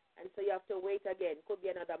season. And so you have to wait again. Could be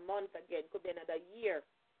another month again. Could be another year.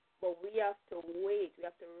 But we have to wait. We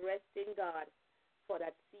have to rest in God for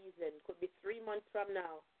that season. Could be 3 months from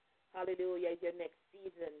now. Hallelujah, is your next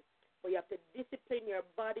season. But you have to discipline your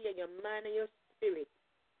body and your mind and your spirit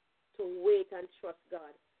to wait and trust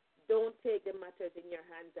God. Don't take the matters in your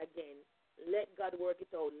hands again. Let God work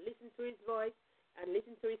it out. Listen to his voice and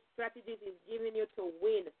listen to his strategies he's giving you to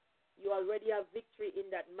win. You already have victory in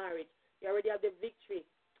that marriage. You already have the victory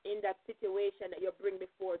in that situation that you bring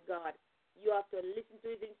before God. You have to listen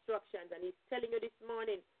to his instructions, and he's telling you this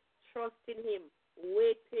morning, trust in him.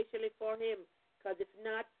 Wait patiently for him, because if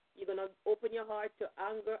not, you're going to open your heart to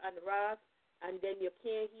anger and wrath, and then you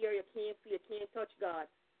can't hear, you can't feel, you can't touch God.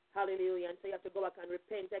 Hallelujah. And so you have to go back and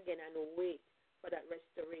repent again and wait for that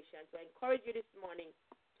restoration. So I encourage you this morning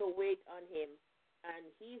to wait on him. And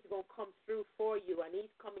he's going to come through for you. And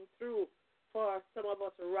he's coming through for some of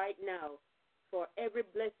us right now. For every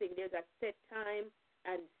blessing, there's a set time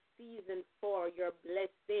and season for your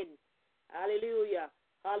blessing. Hallelujah.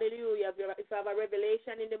 Hallelujah. If I have a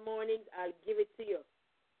revelation in the morning, I'll give it to you.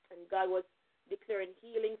 And God was declaring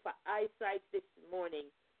healing for eyesight this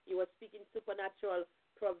morning. He was speaking supernatural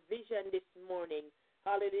provision this morning.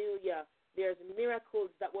 Hallelujah. There's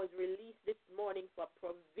miracles that was released this morning for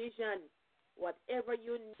provision. Whatever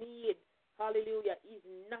you need, hallelujah, he's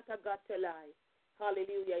not a God to lie.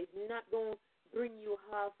 Hallelujah. He's not going to bring you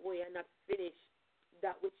halfway and not finish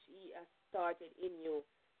that which he has started in you.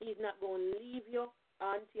 He's not going to leave you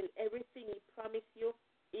until everything he promised you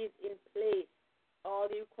is in place. All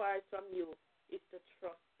he requires from you is to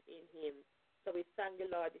trust in him. So we thank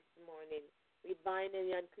the Lord this morning. We bind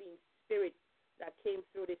any unclean spirit that came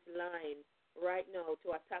through this line right now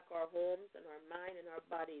to attack our homes and our mind and our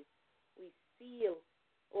bodies. We seal,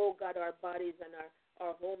 oh God, our bodies and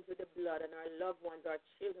our homes with the blood, and our loved ones, our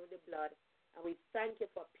children with the blood. And we thank you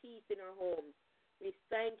for peace in our homes. We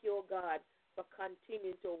thank you, oh God, for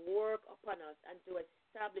continuing to work upon us and to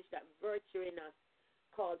establish that virtue in us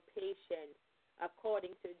called patience,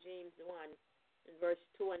 according to James 1, in verse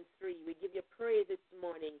 2 and 3. We give you praise this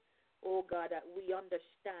morning, oh God, that we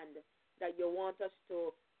understand that you want us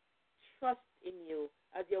to trust in you.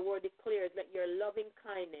 As your word declares, let your loving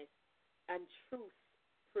kindness and truth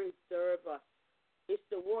preserve us. It's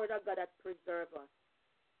the word of God that preserves us.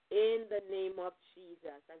 in the name of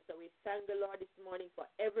Jesus. And so we thank the Lord this morning for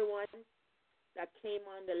everyone that came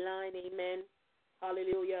on the line. Amen.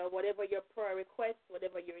 Hallelujah. Whatever your prayer request,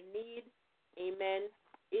 whatever your need, amen,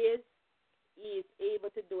 He is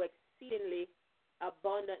able to do exceedingly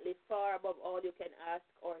abundantly far above all you can ask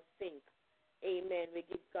or think. Amen. We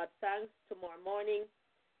give God thanks. Tomorrow morning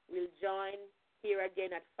we'll join here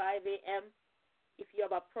again at 5 a.m. If you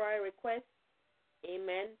have a prayer request,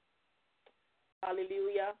 amen,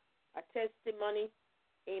 hallelujah, a testimony,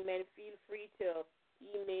 amen, feel free to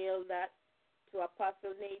email that to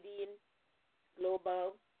Apostle Nadine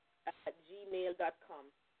Global at gmail.com.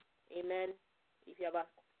 Amen. If you have a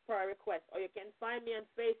prayer request, or you can find me on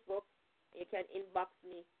Facebook, you can inbox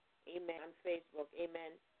me, amen, on Facebook,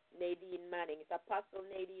 amen, Nadine Manning. It's Apostle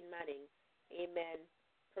Nadine Manning, amen.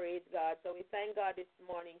 Praise God. So we thank God this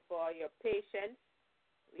morning for your patience.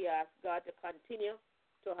 We ask God to continue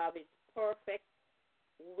to have His perfect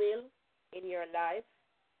will in your life.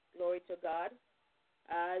 Glory to God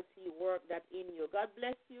as He worked that in you. God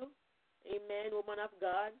bless you. Amen, woman of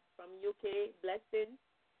God from UK. Blessing.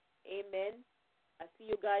 Amen. I see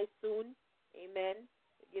you guys soon. Amen.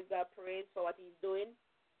 We give God praise for what He's doing.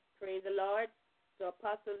 Praise the Lord. To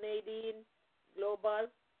Apostle Nadine Global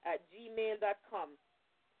at gmail.com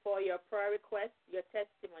for your prayer request, your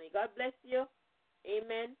testimony. God bless you.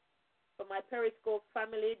 Amen. For my Periscope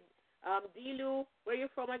family, Dilu, where you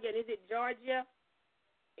from again? Is it Georgia?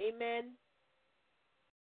 Amen.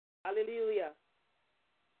 Hallelujah.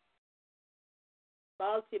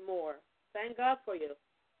 Baltimore. Thank God for you.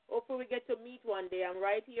 Hopefully we get to meet one day. I'm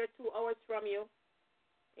right here 2 hours from you.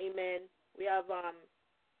 Amen. We have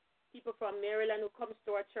people from Maryland who comes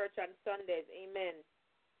to our church on Sundays. Amen.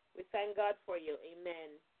 We thank God for you.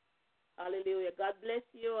 Amen. Hallelujah. God bless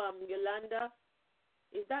you, Yolanda.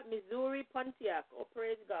 Is that Missouri, Pontiac? Oh,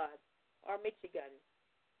 praise God. Or Michigan.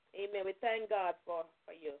 Amen. We thank God for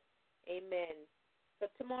you. Amen.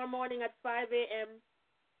 So tomorrow morning at 5 a.m.,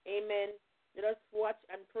 amen, let us watch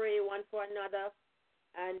and pray one for another.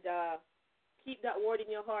 And keep that word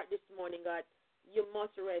in your heart this morning, God. You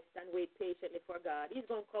must rest and wait patiently for God. He's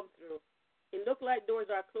going to come through. It looks like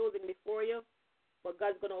doors are closing before you, but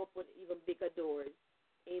God's going to open even bigger doors.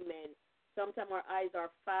 Amen. Sometimes our eyes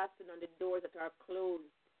are fastened on the doors that are closed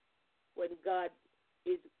when God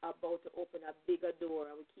is about to open a bigger door,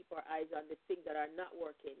 and we keep our eyes on the things that are not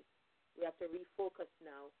working. We have to refocus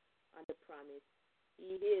now on the promise.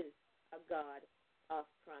 He is a God of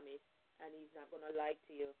promise, and He's not going to lie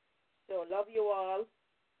to you. So love you all.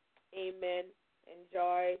 Amen.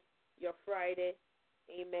 Enjoy your Friday.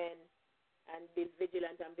 Amen. And be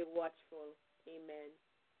vigilant and be watchful. Amen.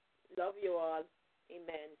 Love you all.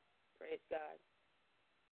 Amen. Praise God.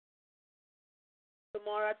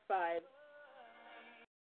 Tomorrow at 5.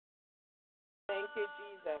 Thank you,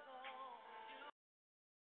 Jesus.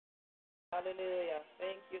 Hallelujah.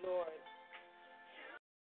 Thank you, Lord.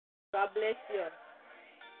 God bless you.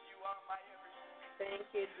 Thank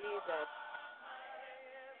you, Jesus.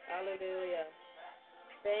 Hallelujah.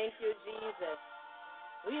 Thank you, Jesus.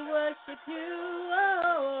 We worship you.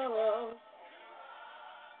 Oh,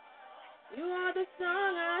 you are the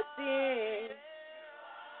song I sing.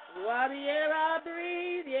 You are the air I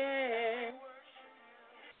breathe, yeah.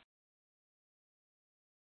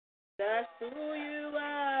 That's who you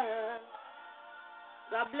are.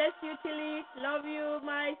 God bless you, Tilly. Love you,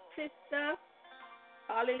 my sister.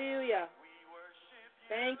 Hallelujah.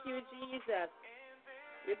 Thank you, Jesus.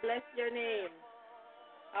 We bless your name.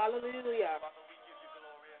 Hallelujah.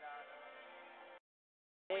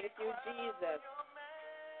 Thank you, Jesus.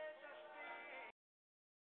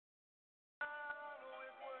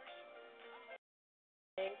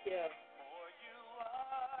 Thank you.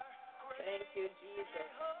 Thank you, Jesus.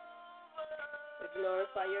 We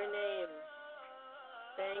glorify your name.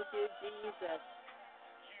 Thank you, Jesus.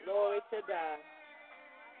 Glory to God.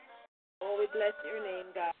 Oh, we bless your name,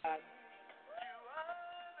 God.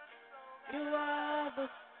 You are the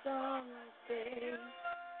song I sing.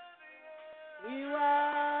 You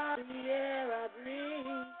are the air I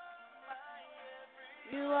breathe.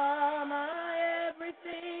 You are my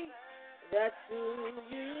everything. That's who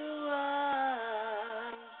you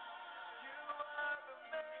are.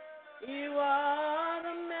 You are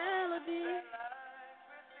the melody.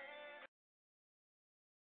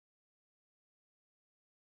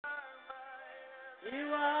 You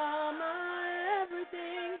are my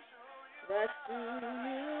everything. That's who you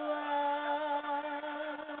are.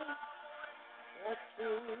 That's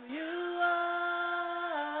who you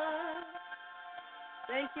are.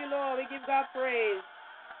 Thank you, Lord. We give God praise.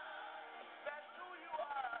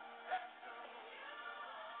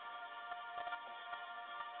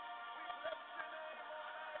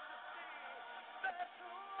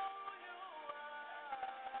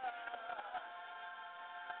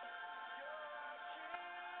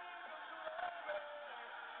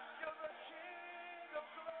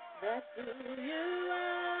 That's who you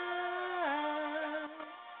are.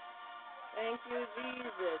 Thank you,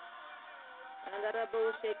 Jesus.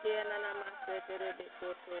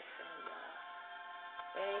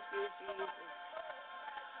 Thank you, Jesus.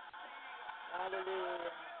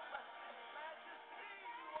 Hallelujah.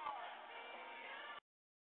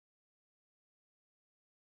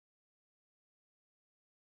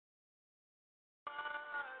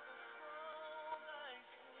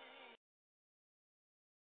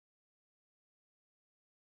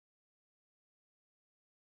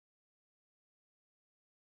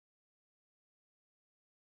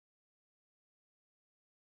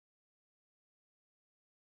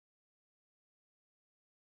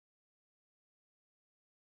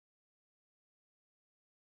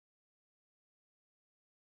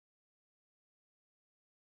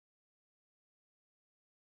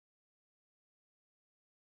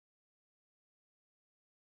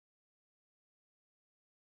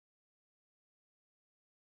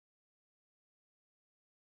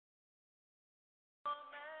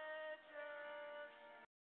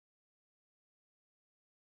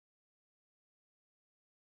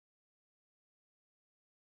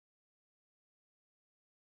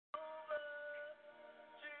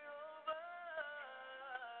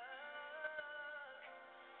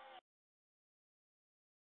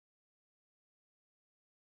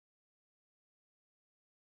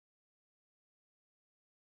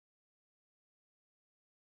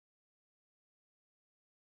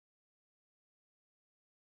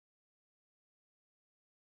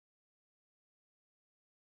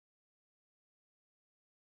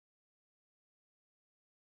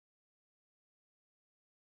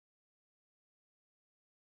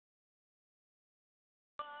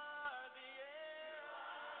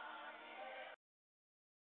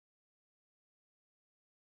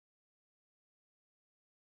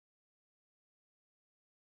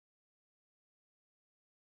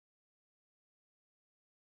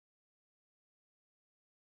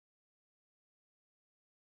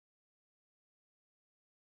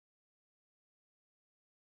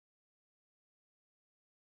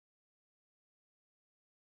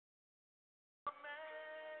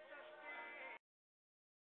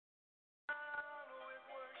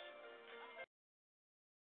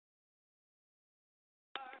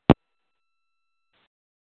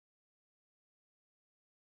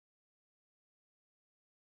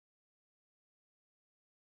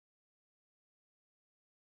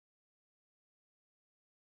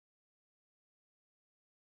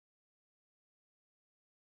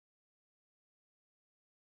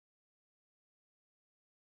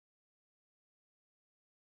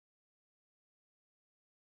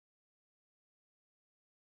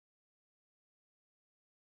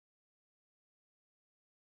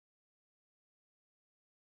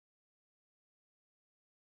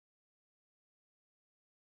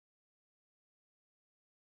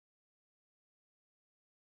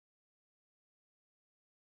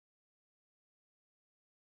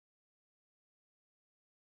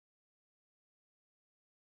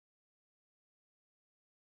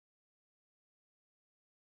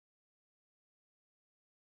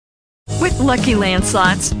 With Lucky Land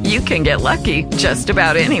Slots, you can get lucky just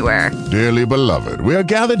about anywhere. Dearly beloved, we are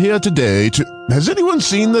gathered here today to... Has anyone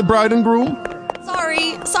seen the bride and groom?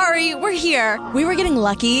 Sorry, we're here. We were getting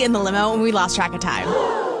lucky in the limo and we lost track of time.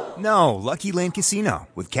 No, Lucky Land Casino,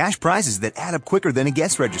 with cash prizes that add up quicker than a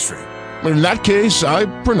guest registry. In that case, I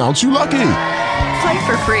pronounce you lucky. Play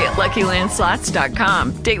for free at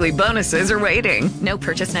LuckyLandSlots.com. Daily bonuses are waiting. No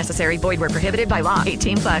purchase necessary. Void where prohibited by law.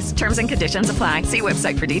 18+. Terms and conditions apply. See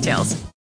website for details.